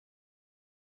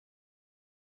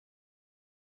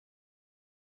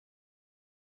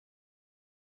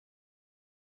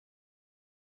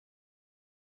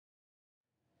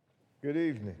Good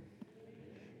evening.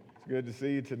 It's good to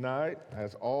see you tonight.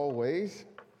 As always,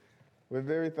 we're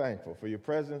very thankful for your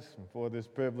presence and for this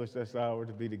privilege this hour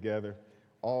to be together.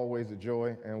 Always a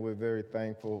joy, and we're very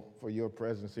thankful for your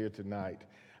presence here tonight.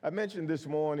 I mentioned this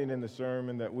morning in the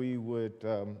sermon that we would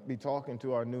be talking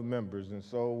to our new members, and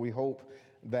so we hope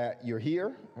that you're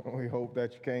here. We hope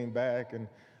that you came back, and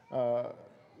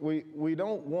we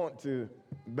don't want to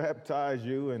baptize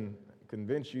you and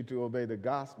convince you to obey the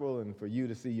gospel and for you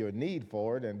to see your need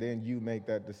for it, and then you make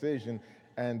that decision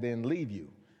and then leave you.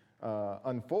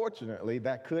 Unfortunately,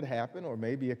 that could happen, or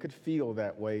maybe it could feel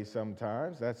that way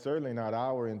sometimes. That's certainly not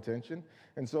our intention.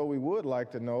 And so we would like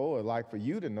to know, or like for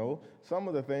you to know, some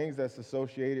of the things that's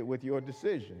associated with your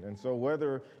decision. And so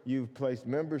whether you've placed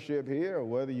membership here or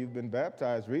whether you've been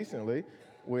baptized recently,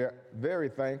 we're very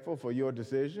thankful for your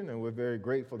decision, and we're very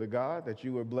grateful to God that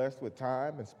you were blessed with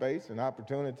time and space and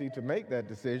opportunity to make that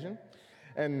decision.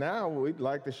 And now we'd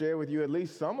like to share with you at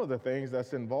least some of the things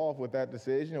that's involved with that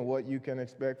decision and what you can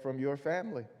expect from your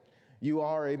family. You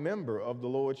are a member of the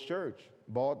Lord's church,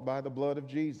 bought by the blood of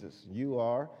Jesus. You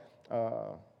are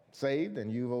saved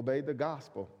and you've obeyed the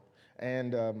gospel.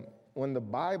 And when the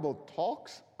Bible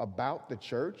talks about the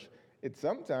church, it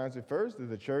sometimes refers to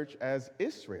the church as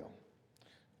Israel,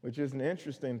 which is an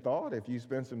interesting thought. If you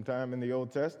spend some time in the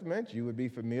Old Testament, you would be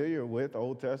familiar with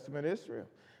Old Testament Israel.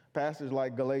 Passage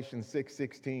like Galatians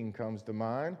 6:16 comes to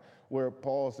mind, where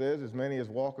Paul says, as many as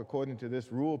walk according to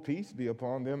this rule, peace be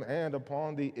upon them and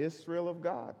upon the Israel of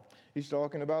God. He's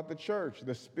talking about the church,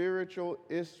 the spiritual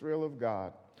Israel of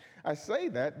God. I say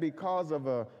that because of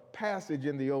a passage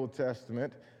in the Old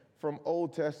Testament from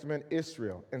Old Testament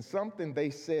Israel, and something they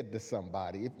said to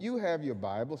somebody. If you have your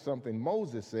Bible, something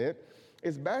Moses said,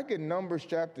 it's back in Numbers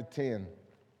chapter 10.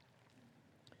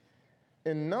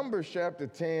 In Numbers chapter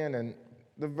 10 and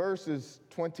the verse is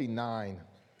 29.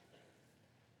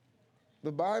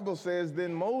 The Bible says,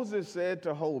 then Moses said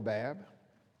to Hobab,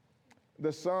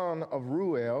 the son of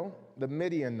Ruel, the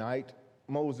Midianite,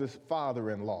 Moses'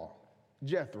 father-in-law,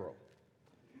 Jethro.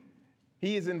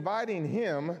 He is inviting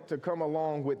him to come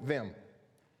along with them.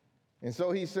 And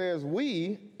so he says,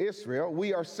 we, Israel,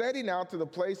 we are setting out to the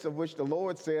place of which the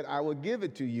Lord said, I will give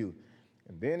it to you.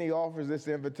 And then he offers this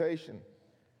invitation.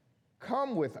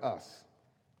 Come with us,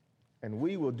 and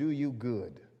we will do you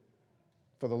good.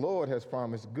 For the Lord has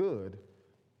promised good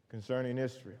concerning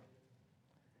Israel.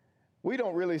 We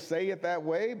don't really say it that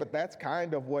way, but that's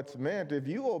kind of what's meant. If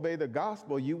you obey the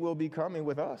gospel, you will be coming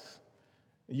with us.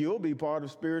 You'll be part of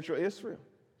spiritual Israel.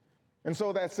 And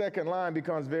so that second line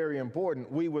becomes very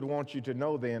important. We would want you to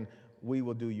know then, we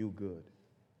will do you good.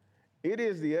 It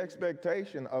is the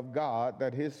expectation of God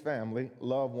that his family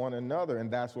love one another,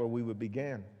 and that's where we would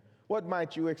begin. What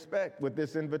might you expect with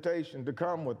this invitation to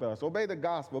come with us? Obey the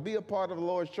gospel. Be a part of the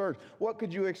Lord's church. What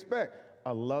could you expect?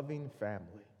 A loving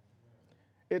family.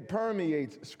 It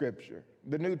permeates Scripture.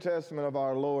 The New Testament of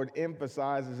our Lord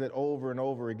emphasizes it over and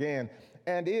over again,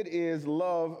 and it is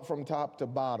love from top to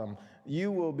bottom.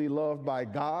 You will be loved by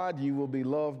God, you will be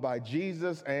loved by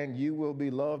Jesus, and you will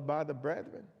be loved by the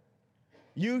brethren.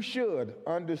 You should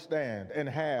understand and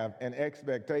have an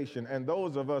expectation, and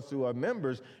those of us who are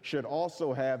members should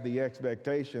also have the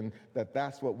expectation that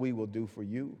that's what we will do for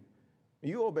you.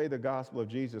 You obey the gospel of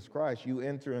Jesus Christ, you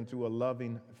enter into a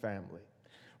loving family.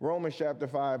 Romans chapter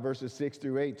 5, verses 6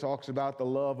 through 8 talks about the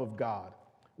love of God.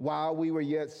 While we were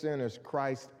yet sinners,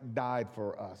 Christ died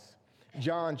for us.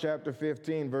 John chapter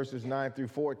 15, verses 9 through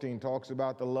 14 talks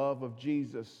about the love of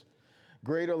Jesus.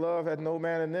 Greater love hath no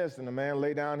man than this, and a man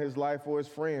lay down his life for his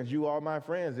friends. You are my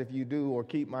friends if you do or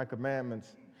keep my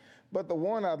commandments. But the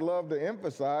one I'd love to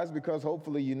emphasize, because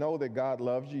hopefully you know that God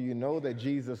loves you, you know that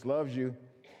Jesus loves you,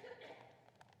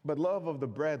 but love of the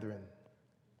brethren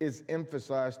is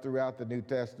emphasized throughout the New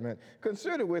Testament.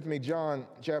 Consider with me John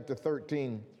chapter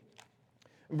 13,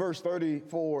 verse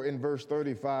 34 and verse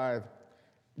 35.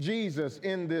 Jesus,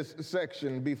 in this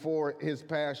section before his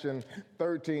passion,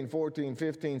 13, 14,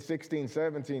 15, 16,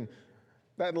 17,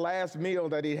 that last meal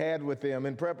that he had with them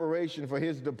in preparation for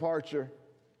his departure,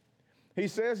 he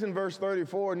says in verse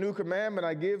 34, new commandment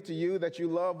I give to you, that you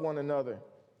love one another,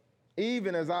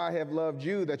 even as I have loved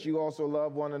you, that you also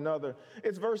love one another.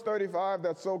 It's verse 35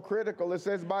 that's so critical. It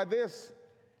says, by this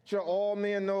shall all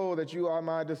men know that you are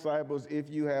my disciples, if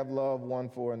you have love one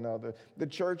for another. The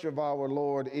church of our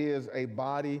Lord is a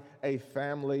body, a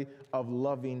family of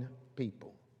loving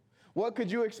people. What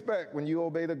could you expect when you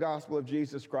obey the gospel of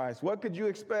Jesus Christ? What could you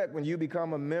expect when you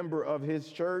become a member of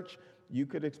his church? You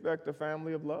could expect a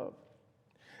family of love.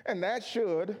 And that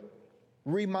should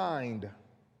remind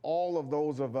all of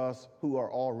those of us who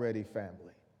are already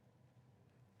family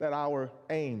that our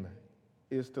aim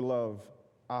is to love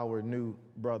our new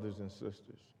brothers and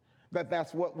sisters.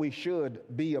 That's what we should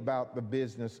be about the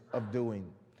business of doing.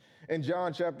 In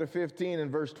John chapter 15 and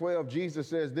verse 12, Jesus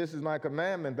says, "This is my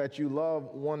commandment, that you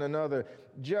love one another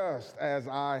just as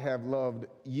I have loved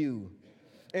you."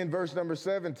 In verse number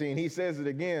 17, he says it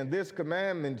again, "This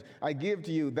commandment I give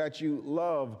to you, that you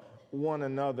love one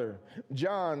another."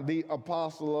 John, the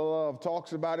apostle of love,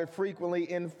 talks about it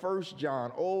frequently in 1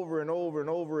 John, over and over and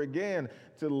over again,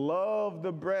 to love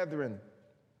the brethren.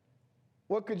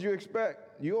 What could you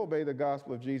expect? You obey the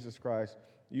gospel of Jesus Christ,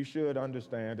 you should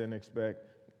understand and expect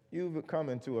you've come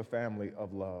into a family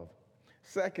of love.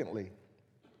 Secondly,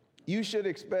 you should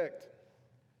expect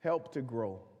help to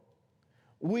grow.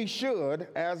 We should,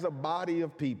 as a body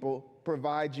of people,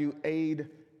 provide you aid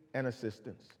and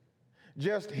assistance.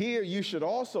 Just here, you should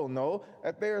also know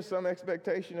that there is some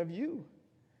expectation of you.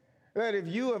 That if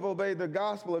you have obeyed the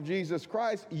gospel of Jesus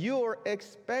Christ, you're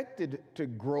expected to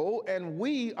grow, and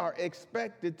we are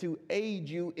expected to aid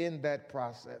you in that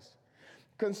process.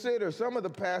 Consider some of the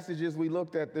passages we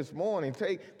looked at this morning.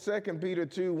 Take 2 Peter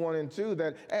 2, 1 and 2,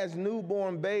 that as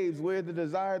newborn babes, we're to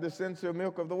desire the sincere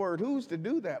milk of the word. Who's to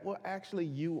do that? Well, actually,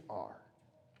 you are.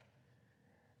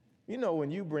 You know, when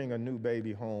you bring a new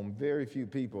baby home, very few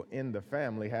people in the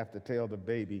family have to tell the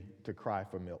baby to cry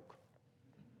for milk.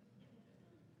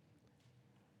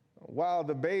 While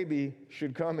the baby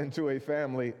should come into a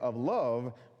family of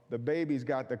love, the baby's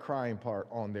got the crying part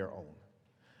on their own.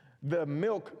 The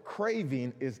milk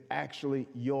craving is actually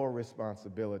your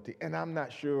responsibility. And I'm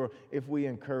not sure if we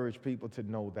encourage people to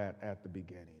know that at the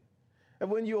beginning. And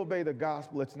when you obey the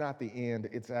gospel, it's not the end,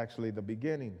 it's actually the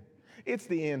beginning. It's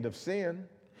the end of sin.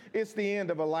 It's the end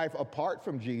of a life apart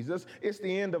from Jesus. It's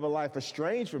the end of a life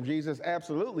estranged from Jesus.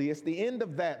 Absolutely. It's the end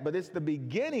of that, but it's the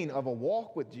beginning of a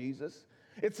walk with Jesus.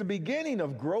 It's the beginning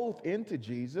of growth into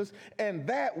Jesus, and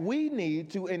that we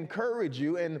need to encourage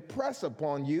you and press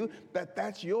upon you that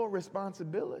that's your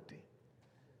responsibility.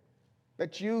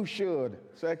 That you should,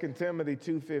 2 Timothy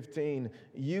 2:15,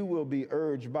 you will be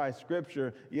urged by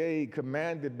Scripture, yea,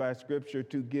 commanded by Scripture,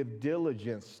 to give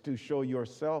diligence to show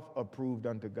yourself approved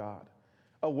unto God,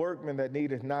 a workman that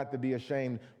needeth not to be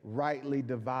ashamed, rightly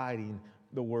dividing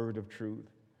the word of truth.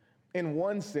 In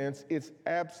one sense, it's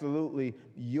absolutely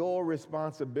your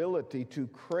responsibility to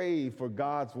crave for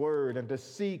God's word and to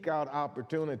seek out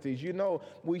opportunities. You know,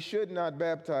 we should not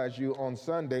baptize you on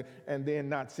Sunday and then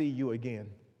not see you again.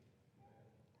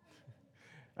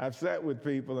 I've sat with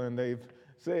people and they've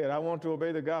said, I want to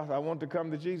obey the gospel. I want to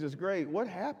come to Jesus. Great. What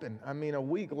happened? I mean, a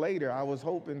week later, I was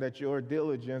hoping that your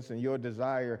diligence and your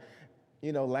desire,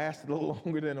 lasted a little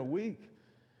longer than a week.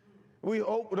 We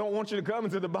don't want you to come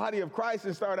into the body of Christ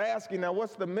and start asking, now,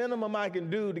 what's the minimum I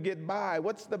can do to get by?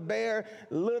 What's the bare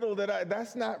little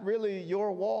that's not really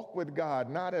your walk with God,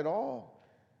 not at all.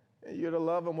 You're to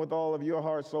love him with all of your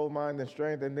heart, soul, mind, and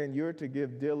strength, and then you're to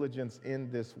give diligence in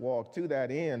this walk. To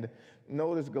that end,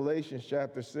 notice Galatians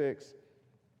chapter 6.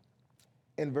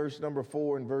 In verse number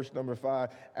 4 and verse number 5.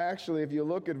 Actually, if you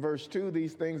look at verse 2,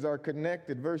 these things are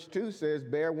connected. Verse 2 says,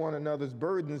 bear one another's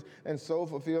burdens and so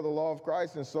fulfill the law of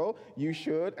Christ. And so you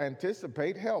should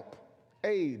anticipate help,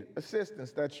 aid,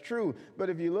 assistance. That's true. But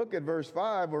if you look at verse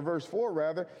 5, or verse 4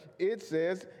 rather, it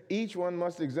says, each one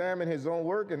must examine his own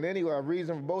work, and then he will have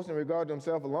reason for boasting in regard to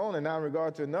himself alone and not in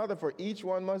regard to another, for each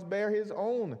one must bear his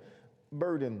own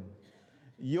burden.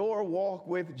 Your walk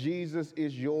with Jesus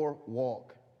is your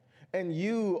walk. And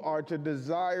you are to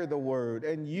desire the word,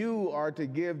 and you are to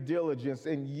give diligence,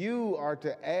 and you are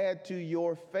to add to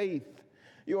your faith.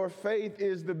 Your faith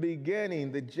is the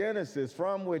beginning, the genesis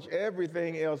from which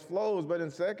everything else flows. But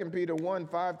in 2 Peter 1,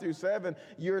 5 through 7,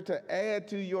 you're to add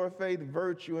to your faith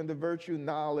virtue, and the virtue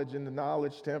knowledge, and the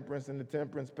knowledge temperance, and the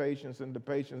temperance patience, and the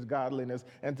patience godliness,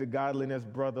 and to godliness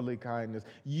brotherly kindness.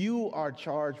 You are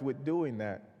charged with doing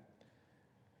that.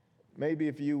 Maybe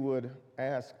if you would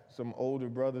ask some older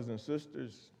brothers and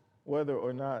sisters whether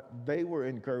or not they were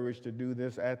encouraged to do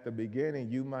this at the beginning,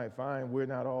 you might find we're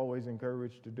not always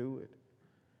encouraged to do it.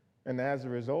 And as a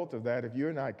result of that, if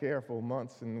you're not careful,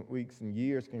 months and weeks and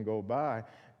years can go by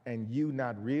and you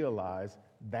not realize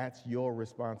that's your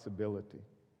responsibility.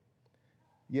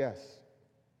 Yes,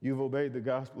 you've obeyed the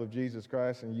gospel of Jesus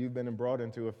Christ and you've been brought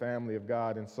into a family of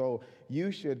God, and so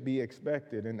you should be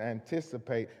expected and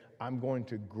anticipate, I'm going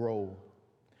to grow.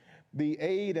 The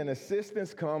aid and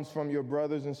assistance comes from your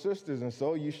brothers and sisters, and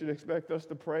so you should expect us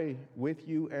to pray with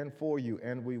you and for you,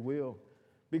 and we will.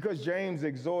 Because James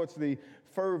exhorts the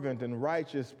fervent and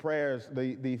righteous prayers,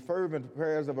 the fervent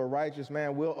prayers of a righteous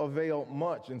man will avail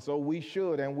much, and so we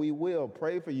should and we will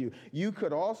pray for you. You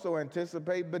could also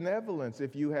anticipate benevolence.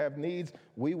 If you have needs,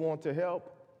 we want to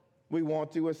help. We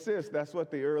want to assist. That's what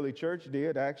the early church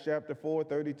did. Acts chapter 4,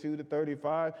 32 to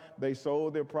 35. They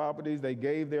sold their properties. They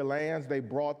gave their lands. They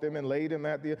brought them and laid them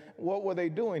at the... What were they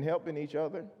doing? Helping each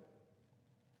other.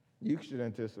 You should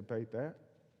anticipate that.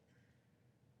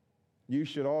 You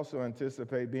should also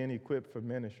anticipate being equipped for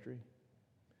ministry.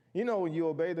 You know, when you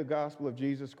obey the gospel of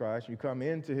Jesus Christ, you come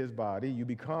into his body, you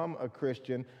become a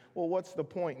Christian. Well, what's the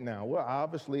point now? Well,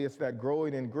 obviously, it's that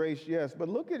growing in grace, yes. But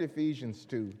look at Ephesians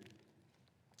 2.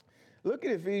 Look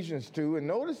at Ephesians 2, and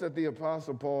notice that the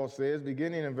Apostle Paul says,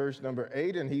 beginning in verse number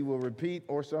 8, and he will repeat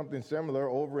or something similar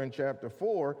over in chapter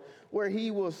 4, where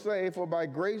he will say, for by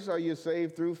grace are you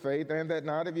saved through faith, and that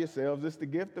not of yourselves, it's the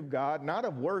gift of God, not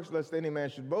of works, lest any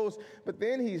man should boast. But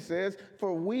then he says,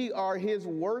 for we are his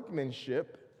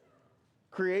workmanship,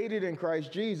 created in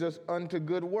Christ Jesus unto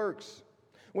good works.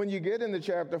 When you get into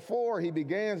chapter 4, he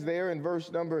begins there in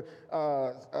verse number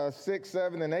 6,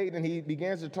 7, and 8, and he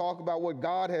begins to talk about what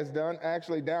God has done,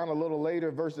 actually down a little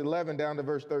later, verse 11 down to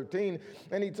verse 13,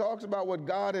 and he talks about what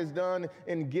God has done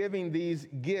in giving these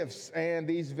gifts and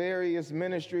these various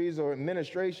ministries or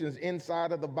administrations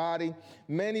inside of the body,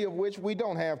 many of which we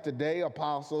don't have today,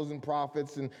 apostles and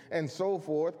prophets and so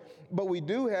forth, but we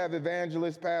do have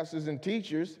evangelists, pastors, and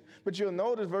teachers. But you'll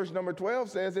notice verse number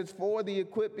 12 says it's for the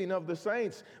equipping of the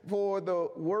saints, for the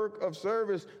work of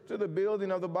service to the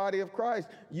building of the body of Christ.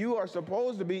 You are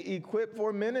supposed to be equipped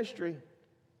for ministry.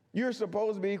 You're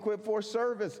supposed to be equipped for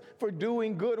service, for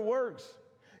doing good works.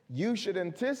 You should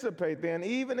anticipate then,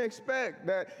 even expect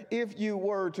that if you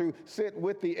were to sit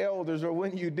with the elders or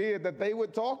when you did, that they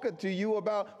would talk to you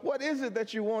about what is it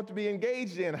that you want to be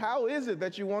engaged in? How is it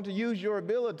that you want to use your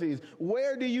abilities?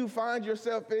 Where do you find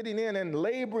yourself fitting in and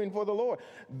laboring for the Lord?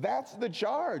 That's the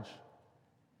charge.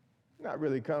 Not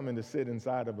really coming to sit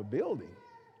inside of a building.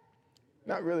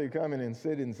 Not really coming and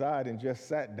sit inside and just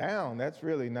sat down. That's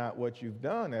really not what you've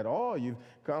done at all. You've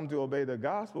come to obey the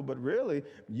gospel, but really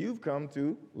you've come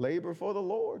to labor for the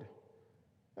Lord.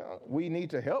 We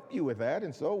need to help you with that,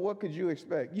 and so what could you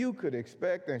expect? You could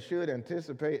expect and should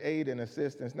anticipate aid and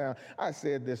assistance. Now, I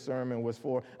said this sermon was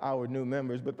for our new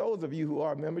members, but those of you who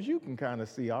are members, you can kind of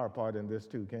see our part in this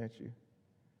too, can't you?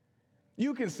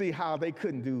 You can see how they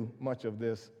couldn't do much of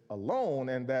this alone,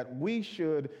 and that we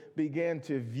should begin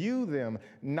to view them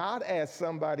not as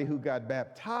somebody who got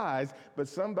baptized, but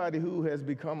somebody who has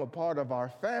become a part of our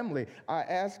family. I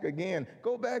ask again,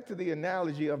 go back to the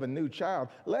analogy of a new child.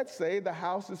 Let's say the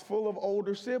house is full of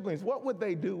older siblings. What would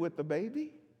they do with the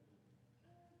baby?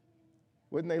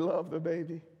 Wouldn't they love the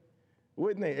baby?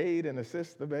 Wouldn't they aid and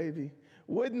assist the baby?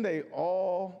 Wouldn't they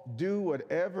all do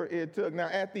whatever it took? Now,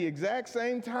 at the exact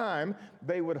same time,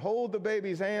 they would hold the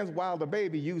baby's hands while the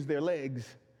baby used their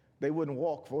legs. They wouldn't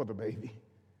walk for the baby.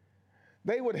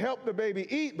 They would help the baby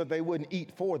eat, but they wouldn't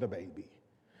eat for the baby.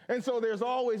 And so there's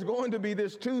always going to be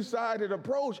this two-sided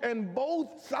approach, and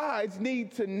both sides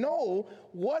need to know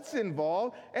what's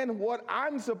involved and what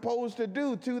I'm supposed to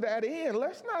do to that end.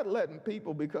 Let's not let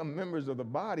people become members of the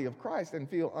body of Christ and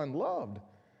feel unloved.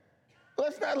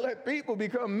 Let's not let people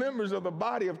become members of the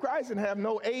body of Christ and have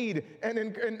no aid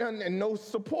and no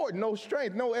support, no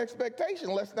strength, no expectation.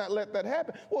 Let's not let that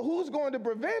happen. Well, who's going to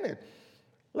prevent it?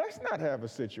 Let's not have a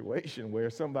situation where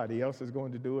somebody else is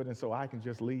going to do it and so I can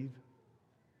just leave.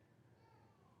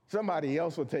 Somebody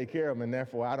else will take care of them and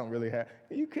therefore I don't really have.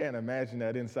 You can't imagine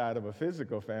that inside of a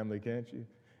physical family, can't you?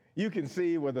 You can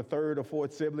see where the third or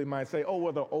fourth sibling might say, oh,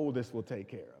 well, the oldest will take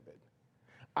care of it.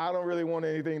 I don't really want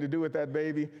anything to do with that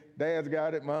baby. Dad's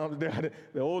got it, mom's got it,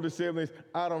 the older siblings,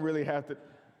 I don't really have to.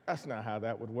 That's not how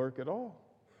that would work at all.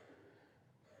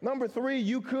 Number 3,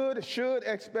 you should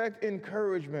expect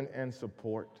encouragement and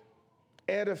support.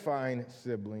 Edifying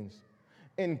siblings.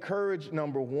 Encourage,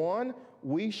 number 1,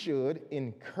 we should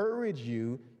encourage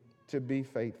you to be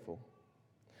faithful.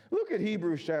 Look at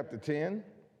Hebrews chapter 10.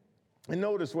 And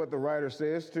notice what the writer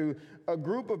says to a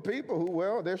group of people who,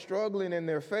 well, they're struggling in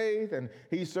their faith, and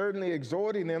he's certainly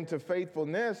exhorting them to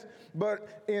faithfulness.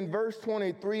 But in verse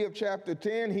 23 of chapter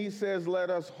 10, he says, let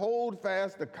us hold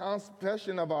fast the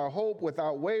confession of our hope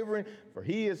without wavering, for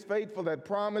he is faithful that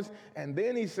promise. And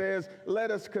then he says,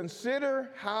 let us consider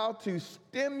how to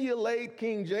stimulate,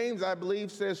 King James, I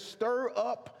believe, says, stir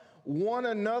up one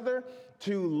another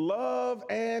to love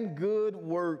and good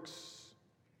works,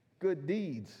 good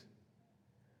deeds.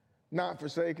 Not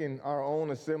forsaking our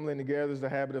own assembling together as the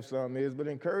habit of some is, but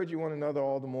encouraging one another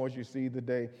all the more as you see the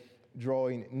day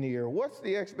drawing near. What's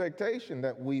the expectation?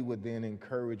 That we would then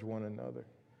encourage one another.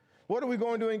 What are we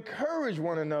going to encourage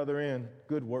one another in?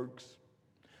 Good works.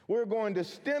 We're going to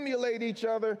stimulate each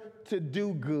other to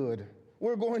do good.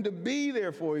 We're going to be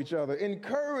there for each other,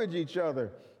 encourage each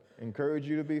other. Encourage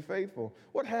you to be faithful.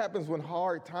 What happens when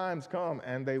hard times come?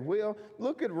 And they will.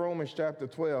 Look at Romans chapter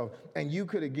 12, and you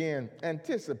could again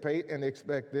anticipate and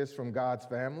expect this from God's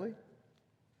family.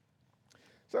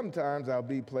 Sometimes I'll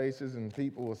be places and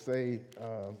people will say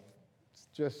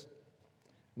just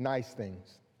nice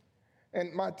things.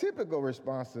 And my typical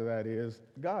response to that is,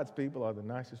 God's people are the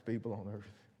nicest people on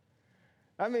earth.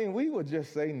 I mean, we will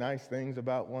just say nice things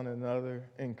about one another,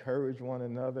 encourage one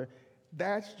another.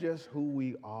 That's just who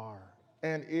we are.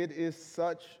 And it is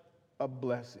such a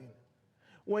blessing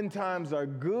when times are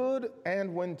good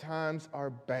and when times are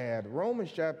bad.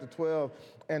 Romans chapter 12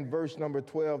 and verse number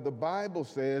 12, the Bible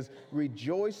says,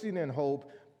 rejoicing in hope,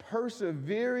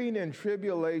 persevering in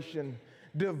tribulation,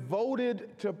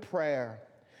 devoted to prayer,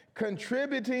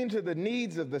 contributing to the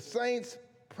needs of the saints,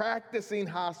 practicing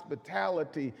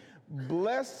hospitality.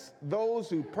 Bless those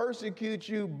who persecute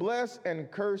you, bless and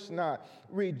curse not.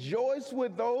 Rejoice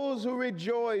with those who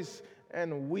rejoice,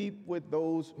 and weep with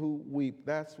those who weep.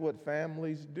 That's what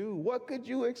families do. What could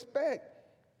you expect?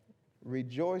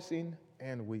 Rejoicing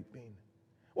and weeping.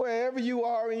 Wherever you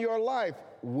are in your life,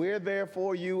 we're there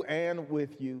for you and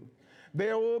with you.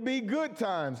 There will be good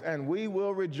times, and we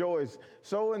will rejoice.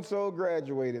 So-and-so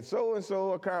graduated.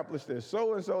 So-and-so accomplished this.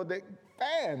 So-and-so did.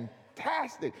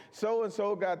 Fantastic.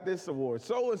 So-and-so got this award.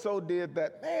 So-and-so did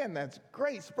that. Man, that's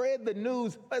great. Spread the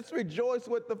news. Let's rejoice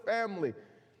with the family.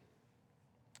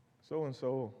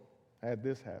 So-and-so had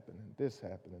this happen, and this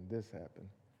happened, and this happened.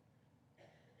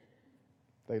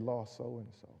 They lost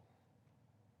so-and-so.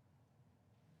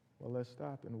 Well, let's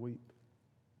stop and weep.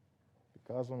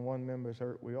 Because when one member's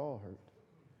hurt, we all hurt.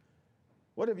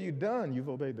 What have you done? You've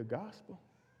obeyed the gospel.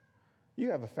 You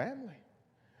have a family,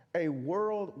 a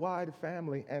worldwide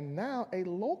family, and now a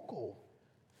local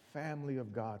family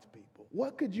of God's people.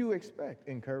 What could you expect?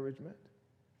 Encouragement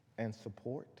and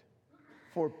support.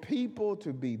 For people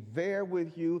to be there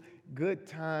with you, good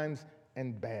times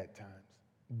and bad times.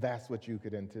 That's what you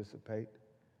could anticipate.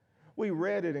 We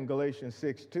read it in Galatians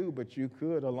 6:2, but you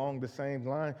could, along the same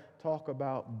line, talk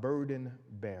about burden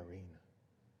bearing.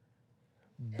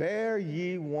 Bear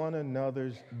ye one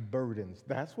another's burdens.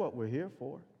 That's what we're here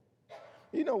for.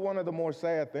 You know, one of the more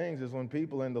sad things is when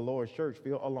people in the Lord's church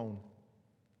feel alone.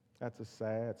 That's a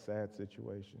sad, sad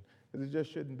situation. Because it just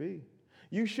shouldn't be.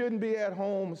 You shouldn't be at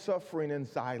home suffering in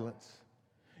silence.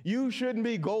 You shouldn't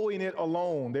be going it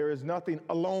alone. There is nothing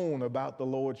alone about the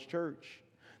Lord's church.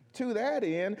 To that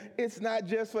end, it's not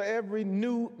just for every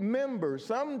new member.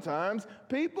 Sometimes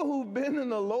people who've been in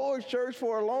the Lord's church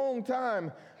for a long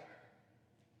time,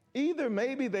 either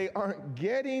maybe they aren't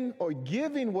getting or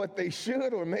giving what they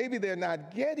should, or maybe they're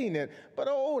not getting it, but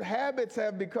old habits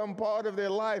have become part of their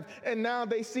life, and now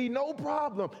they see no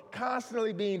problem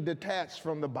constantly being detached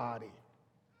from the body,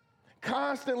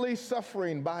 constantly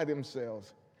suffering by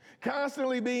themselves,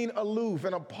 constantly being aloof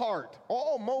and apart,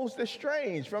 almost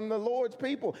estranged from the Lord's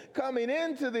people, coming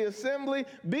into the assembly,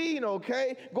 being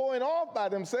okay, going off by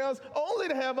themselves, only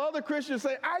to have other Christians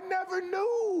say, I never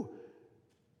knew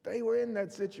they were in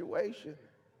that situation.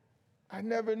 I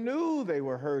never knew they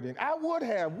were hurting. I would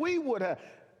have, we would have.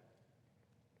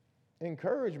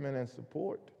 Encouragement and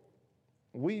support,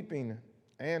 weeping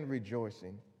and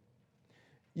rejoicing.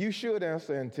 You should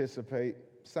also anticipate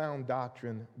sound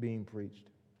doctrine being preached.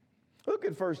 Look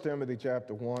at 1 Timothy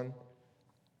chapter 1.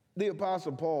 The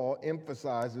Apostle Paul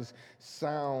emphasizes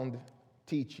sound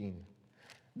teaching.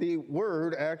 The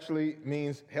word actually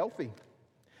means healthy.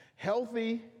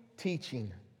 Healthy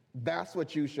teaching. That's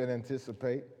what you should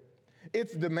anticipate.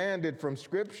 It's demanded from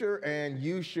Scripture, and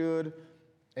you should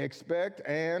expect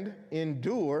and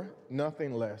endure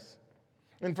nothing less.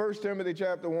 In 1 Timothy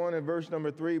chapter 1 and verse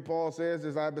number 3, Paul says,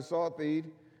 as I besought thee,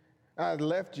 I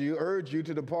left you, urged you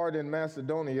to depart in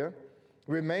Macedonia,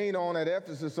 remain on at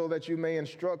Ephesus so that you may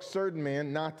instruct certain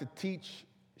men not to teach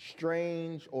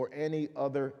strange or any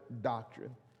other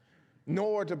doctrine,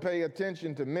 nor to pay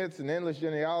attention to myths and endless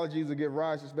genealogies that give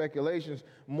rise to speculations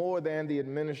more than the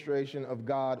administration of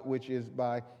God, which is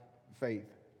by faith.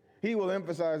 He will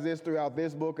emphasize this throughout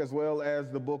this book as well as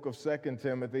the book of 2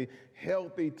 Timothy.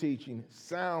 Healthy teaching,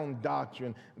 sound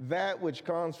doctrine, that which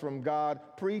comes from God.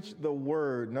 Preach the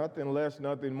word, nothing less,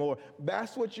 nothing more.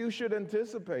 That's what you should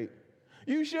anticipate.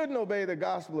 You shouldn't obey the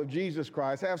gospel of Jesus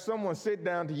Christ, have someone sit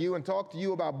down to you and talk to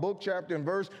you about book, chapter, and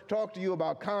verse, talk to you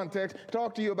about context,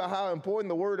 talk to you about how important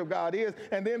the word of God is,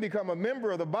 and then become a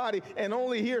member of the body and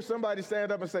only hear somebody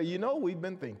stand up and say, you know, we've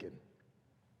been thinking.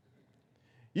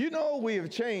 You know, we have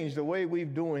changed the way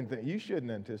we've doing things. You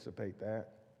shouldn't anticipate that.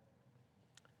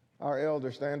 Our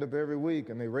elders stand up every week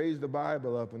and they raise the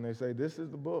Bible up and they say, this is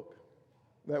the book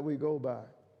that we go by.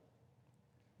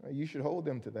 You should hold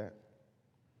them to that.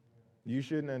 You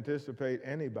shouldn't anticipate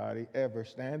anybody ever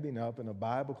standing up in a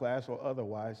Bible class or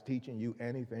otherwise teaching you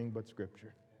anything but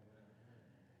Scripture.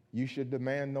 You should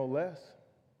demand no less,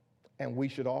 and we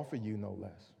should offer you no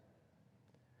less.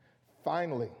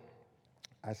 Finally,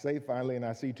 I say finally, and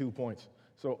I see 2 points,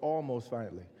 so almost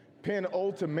finally.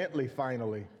 Penultimately,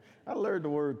 finally. I learned the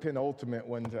word penultimate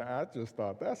one time. I just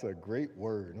thought, that's a great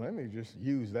word. Let me just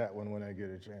use that one when I get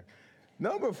a chance.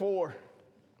 Number 4,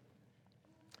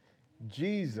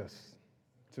 Jesus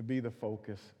to be the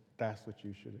focus. That's what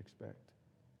you should expect.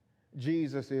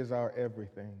 Jesus is our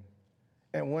everything.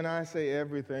 And when I say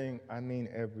everything, I mean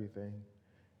everything.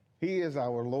 He is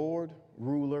our Lord,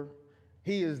 ruler.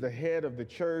 He is the head of the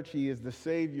church. He is the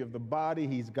Savior of the body.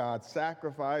 He's God's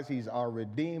sacrifice. He's our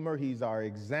Redeemer. He's our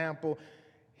example.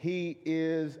 He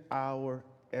is our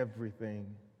everything.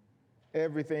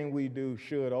 Everything we do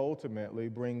should ultimately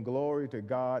bring glory to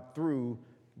God through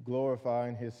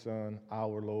glorifying His Son,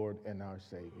 our Lord and our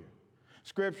Savior.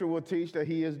 Scripture will teach that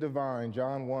He is divine,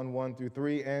 John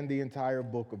 1:1-3, and the entire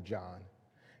book of John.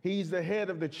 He's the head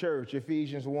of the church,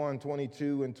 Ephesians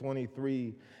 1:22 and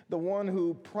 23, the one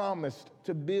who promised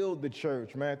to build the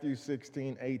church, Matthew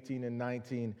 16:18 and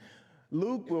 19.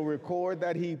 Luke will record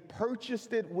that He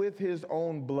purchased it with His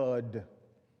own blood.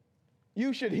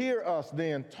 You should hear us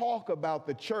then talk about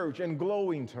the church in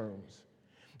glowing terms.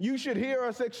 You should hear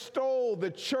us extol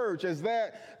the church as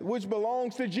that which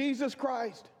belongs to Jesus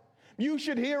Christ. You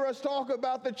should hear us talk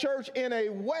about the church in a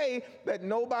way that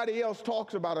nobody else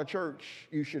talks about a church.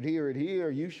 You should hear it here.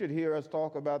 You should hear us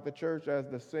talk about the church as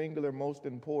the singular most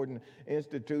important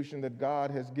institution that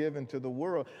God has given to the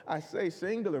world. I say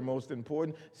singular most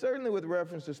important, certainly with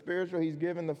reference to spiritual. He's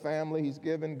given the family, He's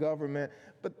given government,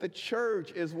 but the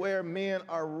church is where men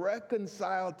are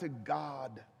reconciled to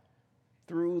God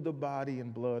through the body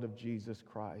and blood of Jesus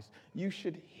Christ. You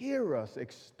should hear us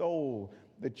extol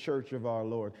the church of our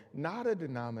Lord. Not a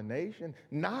denomination,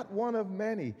 not one of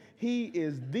many. He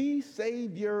is the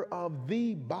Savior of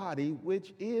the body,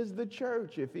 which is the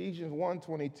church. Ephesians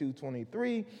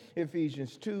 1:22-23,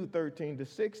 Ephesians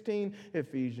 2:13-16,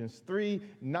 Ephesians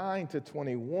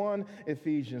 3:9-21,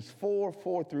 Ephesians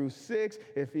 4:4-6,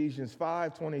 Ephesians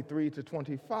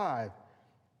 5:23-25.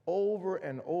 Over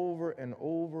and over and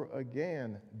over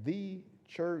again, the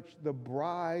church, the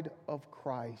bride of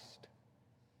Christ.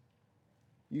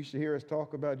 You should hear us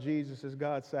talk about Jesus as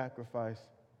God's sacrifice.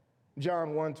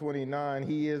 John 1:29,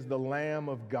 He is the Lamb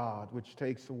of God, which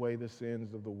takes away the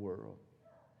sins of the world.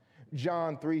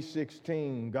 John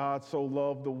 3:16, God so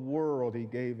loved the world, He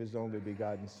gave His only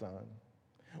begotten Son.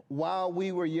 While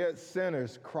we were yet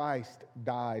sinners, Christ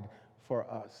died for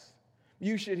us.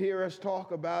 You should hear us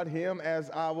talk about Him as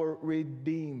our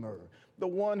Redeemer, the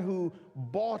one who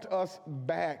bought us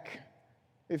back.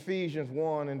 Ephesians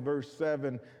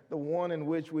 1:7, the one in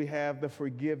which we have the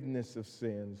forgiveness of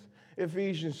sins.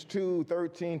 Ephesians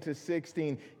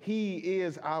 2:13-16, He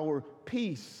is our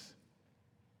peace.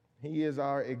 He is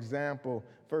our example.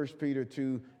 1 Peter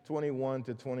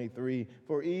 2:21-23,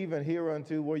 for even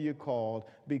hereunto were you called,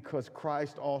 because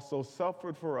Christ also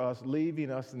suffered for us,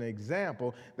 leaving us an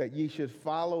example that ye should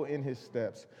follow in His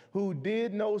steps, who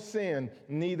did no sin,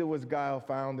 neither was guile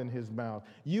found in His mouth.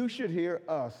 You should hear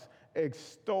us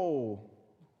extol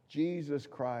Jesus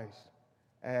Christ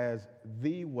as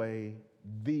the way,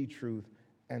 the truth,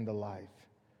 and the life.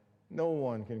 No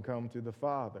one can come to the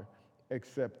Father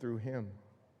except through Him.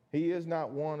 He is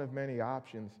not one of many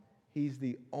options. He's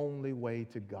the only way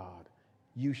to God.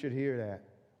 You should hear that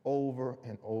over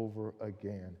and over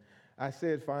again. I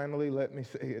said finally, let me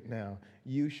say it now.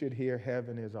 You should hear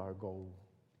heaven is our goal.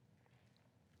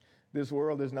 This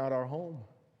world is not our home.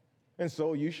 And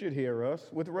so you should hear us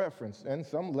with reference and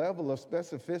some level of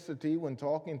specificity when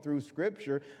talking through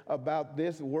Scripture about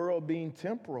this world being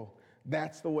temporal.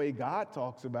 That's the way God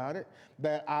talks about it,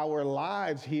 that our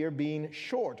lives here being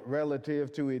short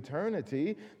relative to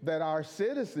eternity, that our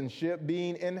citizenship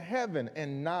being in heaven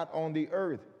and not on the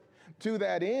earth. To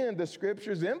that end, the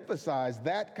Scriptures emphasize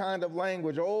that kind of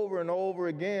language over and over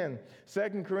again.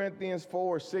 2 Corinthians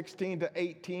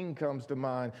 4:16-18 comes to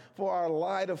mind. For our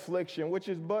light affliction, which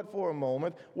is but for a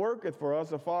moment, worketh for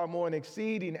us a far more and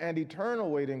exceeding and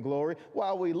eternal weight in glory,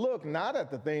 while we look not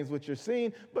at the things which are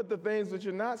seen, but the things which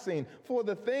are not seen. For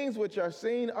the things which are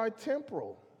seen are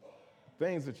temporal.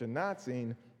 Things which are not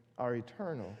seen are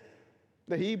eternal.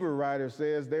 The Hebrew writer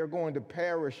says they're going to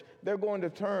perish, they're going to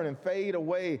turn and fade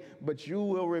away, but you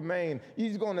will remain.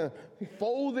 He's going to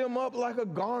fold them up like a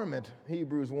garment,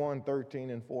 Hebrews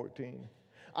 1:13-14.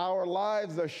 Our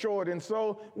lives are short, and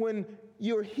so when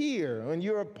you're here and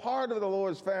you're a part of the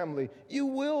Lord's family, you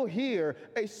will hear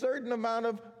a certain amount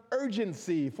of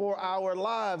urgency for our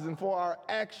lives and for our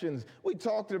actions. We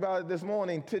talked about it this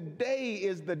morning. Today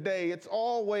is the day. It's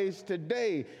always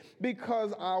today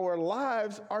because our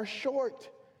lives are short.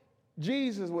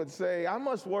 Jesus would say, I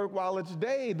must work while it's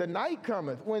day. The night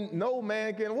cometh when no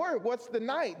man can work. What's the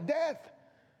night? Death.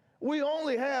 We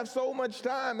only have so much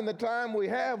time, and the time we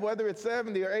have, whether it's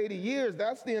 70 or 80 years,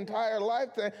 that's the entire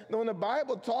lifetime. When the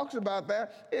Bible talks about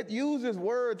that, it uses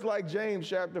words like James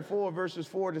chapter 4, verses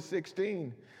 4 to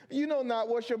 16. You know not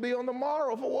what shall be on the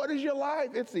morrow, for what is your life?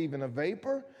 It's even a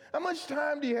vapor. How much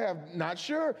time do you have? Not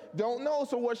sure. Don't know.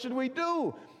 So what should we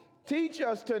do? Teach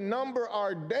us to number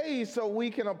our days so we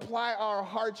can apply our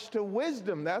hearts to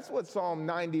wisdom. That's what Psalm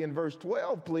 90 and verse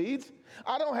 12 pleads.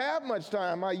 I don't have much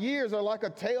time. My years are like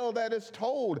a tale that is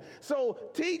told. So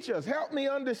teach us, help me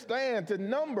understand to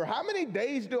number. How many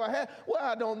days do I have? Well,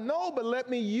 I don't know, but let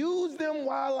me use them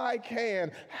while I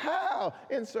can. How?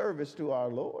 In service to our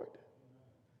Lord.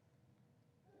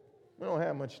 We don't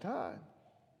have much time.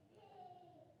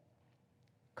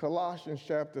 Colossians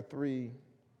chapter 3.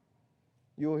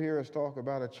 You'll hear us talk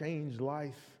about a changed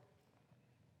life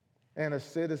and a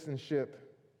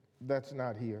citizenship that's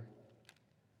not here.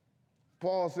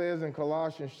 Paul says in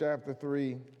Colossians chapter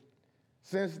 3,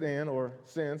 since then, or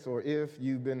if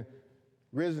you've been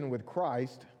risen with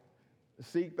Christ,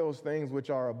 seek those things which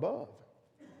are above,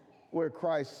 where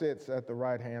Christ sits at the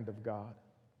right hand of God.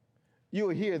 You'll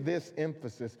hear this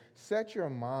emphasis: set your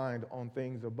mind on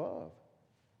things above,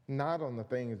 not on the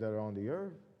things that are on the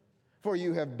earth. For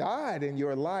you have died, and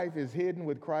your life is hidden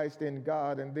with Christ in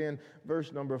God. And then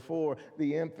verse number 4,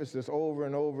 the emphasis over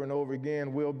and over and over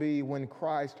again will be when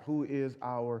Christ, who is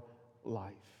our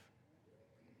life.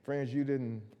 Friends, you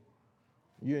didn't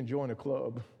join a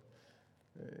club.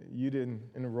 You didn't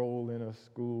enroll in a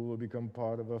school or become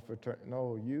part of a fraternity.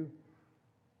 No, you've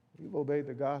obeyed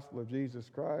the gospel of Jesus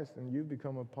Christ, and you've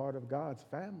become a part of God's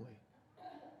family.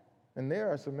 And there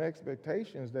are some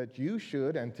expectations that you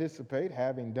should anticipate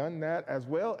having done that, as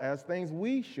well as things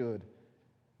we should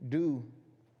do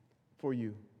for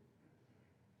you.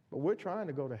 But we're trying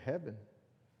to go to heaven.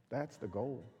 That's the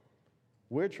goal.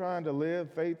 We're trying to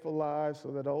live faithful lives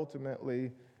so that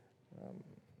ultimately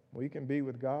we can be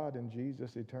with God and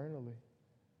Jesus eternally.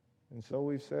 And so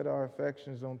we've set our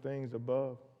affections on things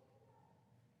above,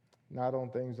 not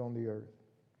on things on the earth.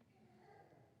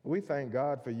 We thank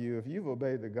God for you. If you've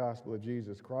obeyed the gospel of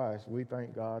Jesus Christ, we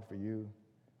thank God for you.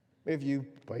 If you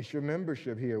place your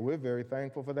membership here, we're very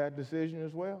thankful for that decision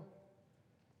as well.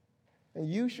 And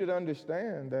you should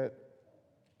understand that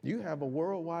you have a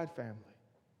worldwide family.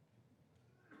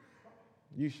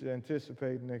 You should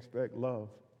anticipate and expect love,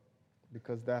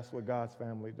 because that's what God's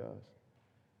family does.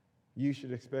 You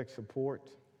should expect support,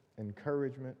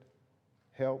 encouragement,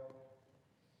 help.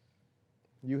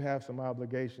 You have some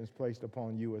obligations placed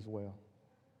upon you as well.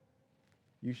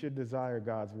 You should desire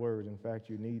God's word. In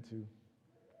fact, you need to.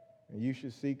 And you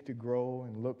should seek to grow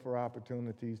and look for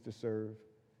opportunities to serve.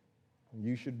 And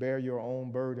you should bear your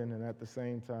own burden, and at the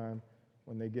same time,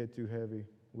 when they get too heavy,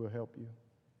 we'll help you.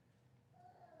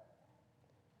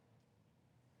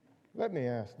 Let me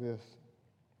ask this.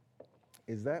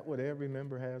 Is that what every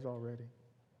member has already?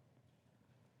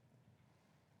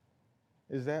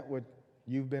 Is that what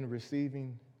you've been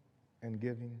receiving and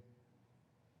giving?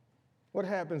 What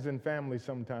happens in families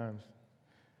sometimes?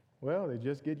 Well, they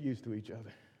just get used to each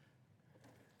other.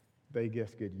 They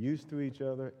just get used to each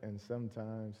other, and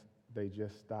sometimes they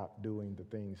just stop doing the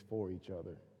things for each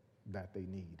other that they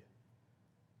need.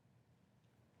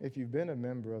 If you've been a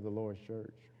member of the Lord's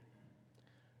church,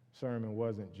 sermon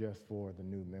wasn't just for the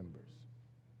new members.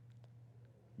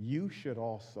 You should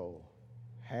also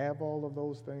have all of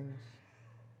those things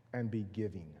and be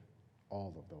giving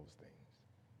all of those things.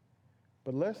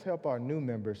 But let's help our new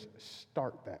members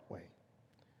start that way.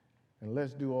 And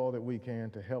let's do all that we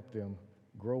can to help them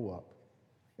grow up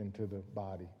into the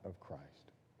body of Christ.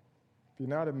 If you're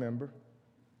not a member,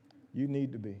 you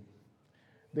need to be.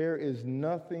 There is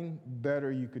nothing better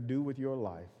you could do with your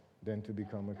life than to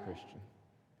become a Christian.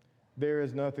 There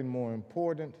is nothing more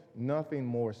important, nothing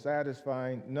more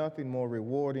satisfying, nothing more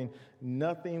rewarding.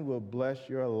 Nothing will bless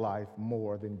your life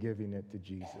more than giving it to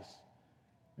Jesus.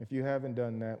 If you haven't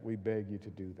done that, we beg you to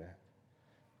do that.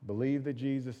 Believe that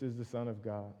Jesus is the Son of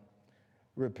God.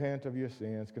 Repent of your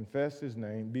sins, confess his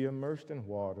name, be immersed in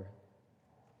water,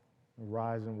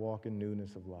 rise and walk in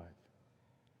newness of life.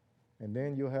 And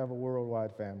then you'll have a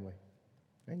worldwide family,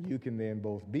 and you can then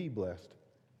both be blessed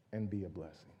and be a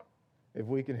blessing. If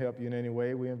we can help you in any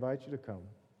way, we invite you to come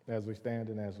as we stand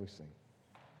and as we sing.